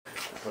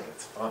but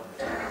it's fun.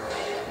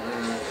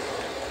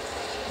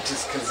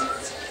 Just because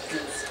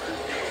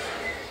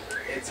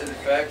it's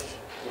infect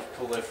with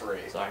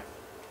proliferate. Sorry.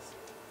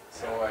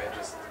 So I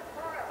just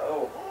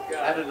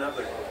add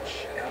another.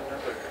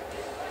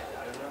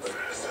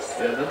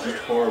 Yeah, that's just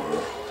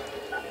horrible.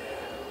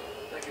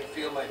 I can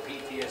feel my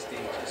PTSD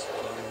just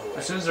floating away.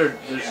 As soon as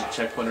there's a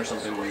checkpoint or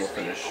something, we will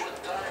finish.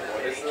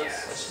 What is this?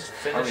 Let's just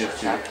finish Army the of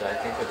two. chapter. I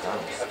think we're done.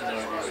 I have no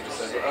idea what you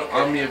said. But okay.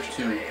 Army of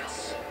 2.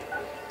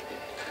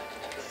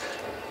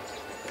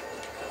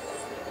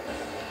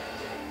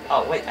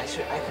 Oh wait, I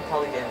could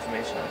probably get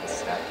information on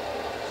this guy.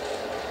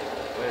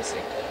 Where is he?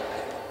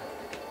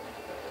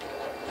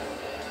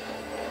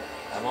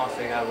 I want to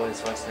figure out what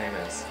his first name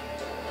is.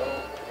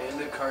 Oh, and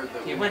the card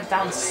that He would went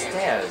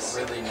downstairs.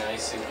 Really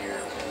nice in your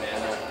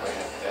mana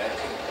brand deck.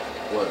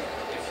 What?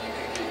 If you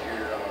could get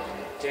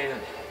your Jaden.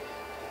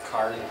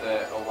 card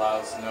that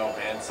allows no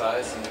hand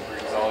size and it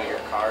brings all your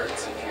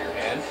cards into your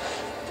hand.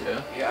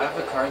 Yeah? You have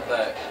a card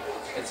that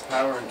its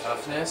power and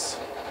toughness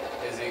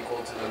is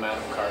equal to the amount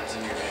of cards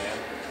in your hand.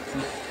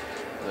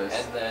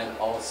 Nice. And then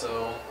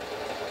also,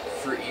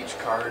 for each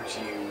card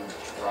you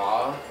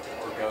draw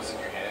or goes in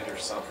your hand or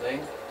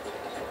something,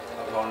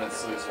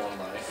 opponents lose 1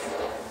 life.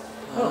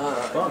 Oh,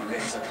 fun.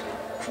 Amazing.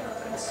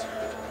 Nice.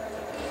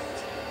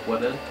 What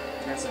then?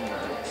 Here's a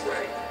note.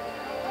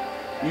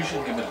 You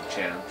should give it a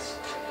chance.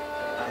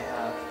 I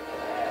have.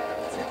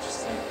 It's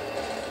interesting.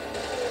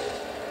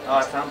 Oh,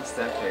 I found the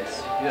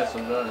staircase. Yes,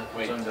 I'm done.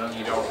 Wait, So I'm done.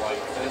 you don't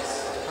like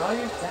this? How are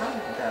you down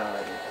with that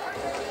already?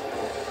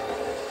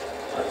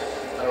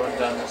 I went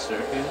down the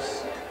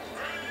staircase.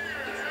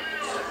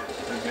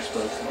 Like you're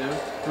supposed to do.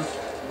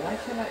 Why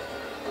can't I?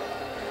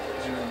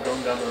 Because you were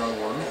going down the wrong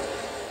one.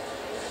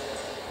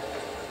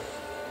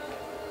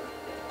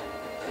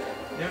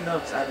 New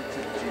notes added to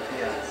the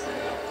GPS.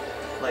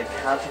 Like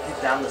how to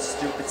get down the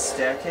stupid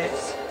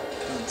staircase?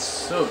 It's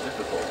so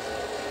difficult.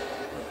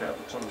 Okay, I'll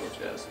put some of those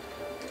guys.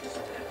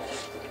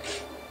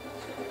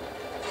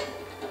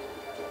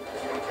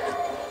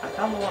 I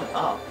found the one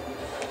up.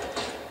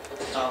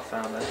 Oh,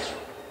 found it.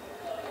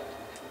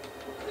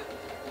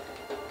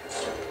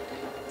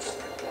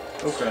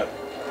 Oh crap.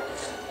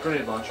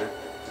 Grenade launcher.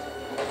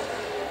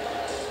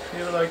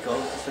 Here I go,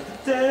 just like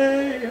a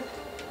day.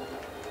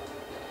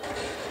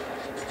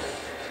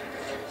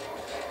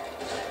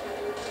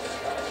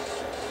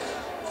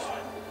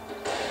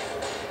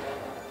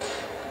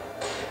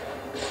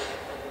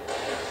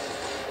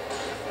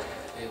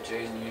 Hey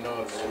Jaden, you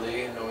know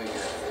really knowing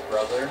your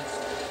brother?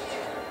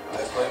 I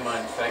play my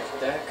infect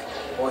deck,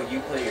 while you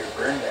play your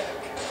burn deck.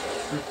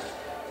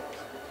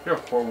 You're a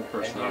horrible And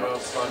person. you know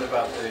what's fun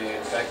about the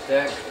infect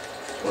deck?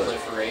 What?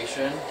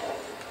 Proliferation.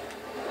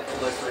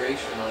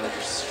 Proliferation on your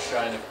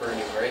Shrine of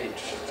Burning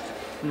Rage.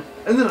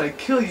 And then I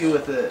kill you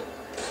with it.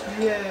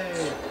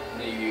 Yay!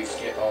 And you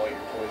get all your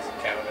poison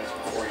counters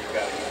before you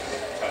gotta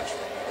even touch me.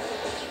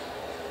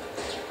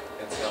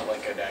 It's not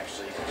like I'd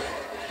actually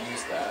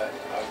use that.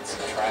 I would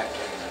subtract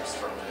counters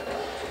from it.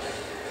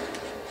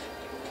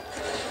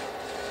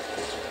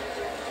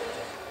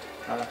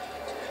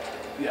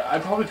 Yeah, I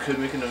probably could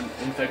make an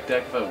infect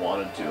deck if I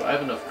wanted to. I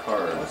have enough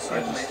cards. What's the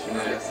I just,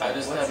 information? I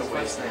just What's had to his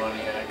waste first name?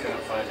 money and I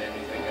couldn't find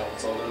anything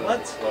else other than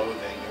What? clothing,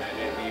 and I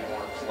didn't need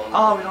more clothing.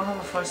 Oh, we don't have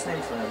a first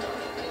name for him.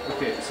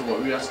 okay, so what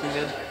were you asking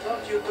again? I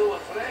thought you two were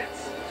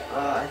friends.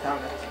 I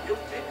found it. You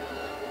pick.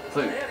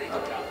 Play. Very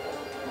good.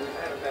 We've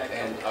had a bad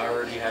And I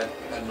already had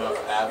enough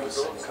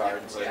Avacyn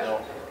cards. I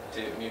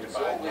didn't need to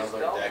buy another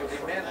deck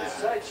from that.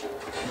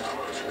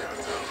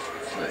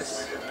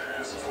 Nice.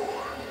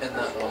 And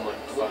that one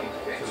looked fun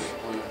because it's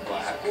blue and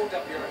black. Hold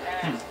up your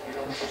hand. You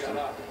don't shut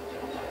up.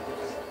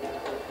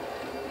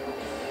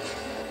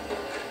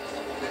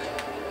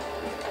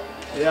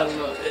 Yeah, I don't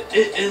know.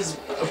 It is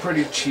a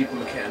pretty cheap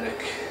mechanic.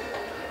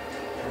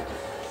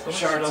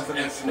 Shards of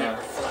Infinite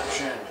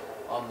Reflection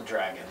on the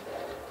dragon.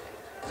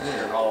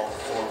 They're all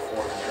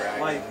 4/4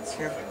 Why dragons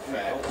can't with we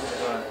infect. open the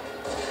door?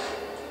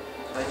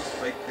 I just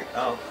break the...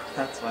 Oh,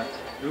 that's why.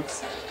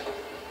 Oops.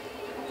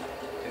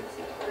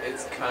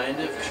 It's kind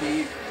of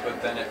cheap,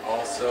 but then it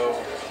also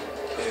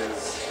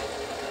is,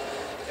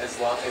 as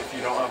long if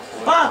you don't have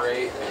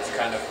proliferate, it's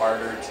kind of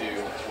harder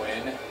to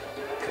win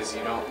because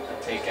you don't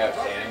take out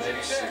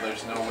damage, so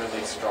there's no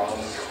really strong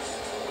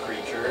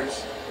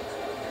creatures.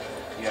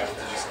 You have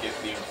to just get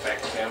the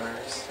infect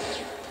counters.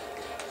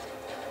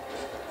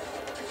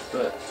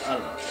 But, I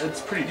don't know.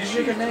 It's pretty Use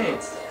cheap. your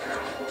grenades.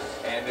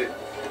 And it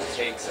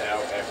takes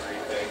out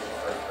everything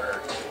for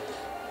hurt.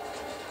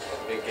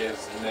 It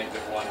gives -1,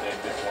 -1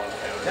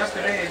 counters. Yeah, to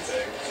grenades.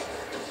 everything.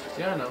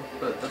 Yeah, I know,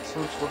 but that's so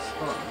much less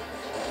fun.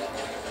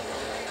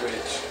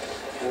 Which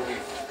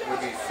would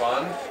be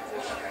fun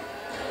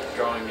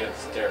going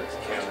against Derek's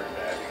counter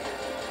deck.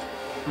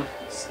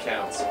 Just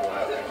cancel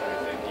out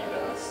everything he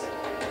does.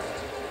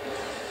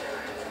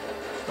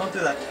 Don't do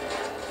that.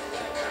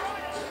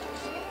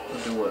 I'll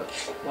do what?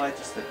 Why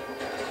just did it?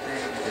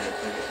 Dang, you did it.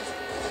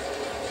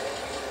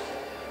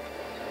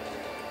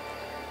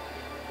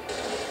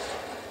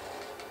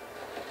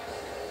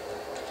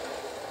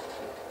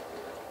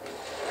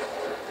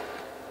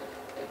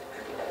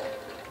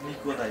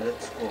 Nikolai,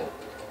 let's go.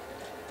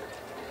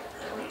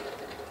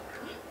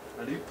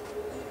 Ready?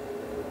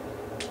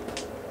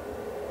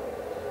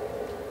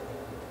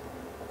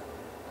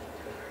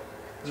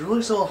 Is it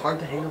really so hard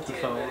to hang up the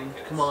phone?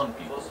 Come on,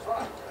 people. Was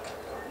fun.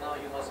 Now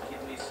you must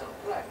give me some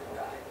private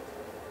time.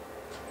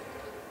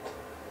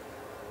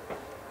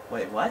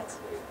 Wait, what?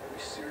 Are we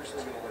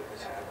seriously gonna let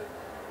this happen?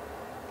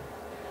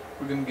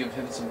 We're gonna give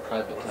him some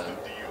private time.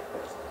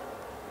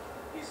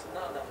 It's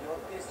none of your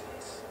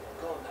business.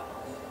 Go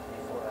now,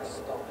 before I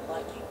stop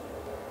liking you.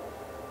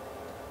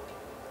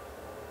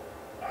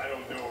 I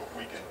don't know if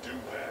we can do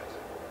that.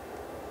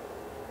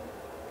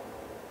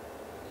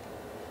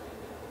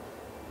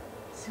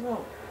 Is he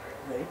gonna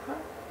rape her?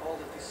 All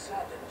of a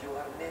sudden, you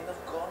are men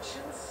of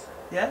conscience?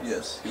 Yes?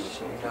 Yes, he was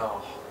home.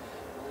 No.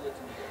 Let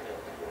me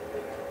help you a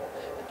little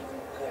and give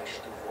you cash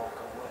to walk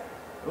away.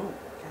 Ooh,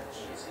 catch.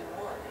 Easy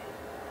money.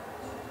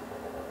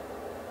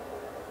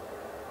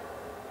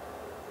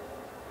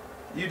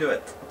 You do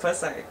it. Press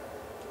second.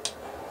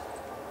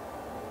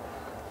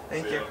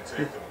 Thank They you. don't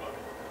take the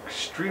money.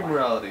 Extreme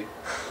morality.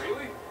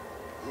 Really?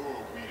 Who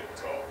are we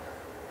to talk?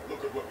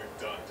 Look at what we've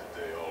done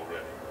today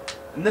already.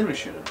 And then we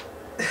shoot him.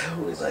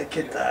 We like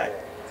it that.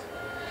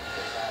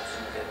 Perhaps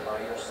you can buy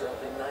yourself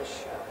a nice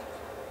shot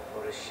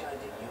or a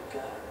shiny new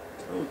gun.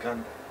 Ooh,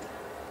 gun.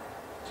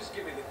 Just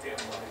give me the damn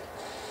money.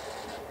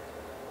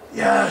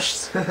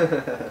 Yes!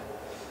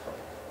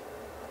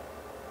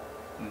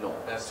 No.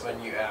 That's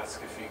when you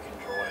ask if you can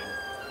join.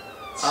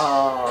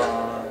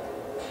 Aww.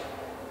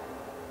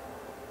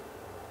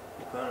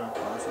 You put it in a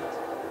closet?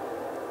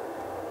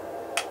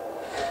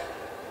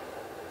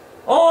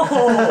 Oh!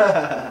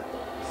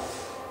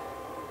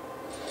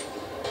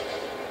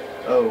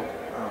 Oh.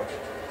 Oh.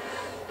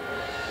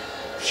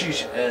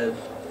 Sheesh, Ed.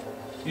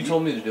 You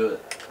told me to do it.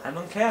 I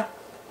don't care.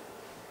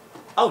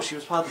 Oh, she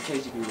was part of the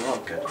KGB. Well,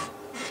 good.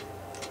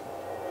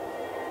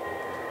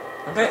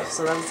 Okay,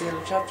 so that was the end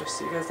of the chapter.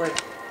 See you guys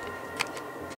later.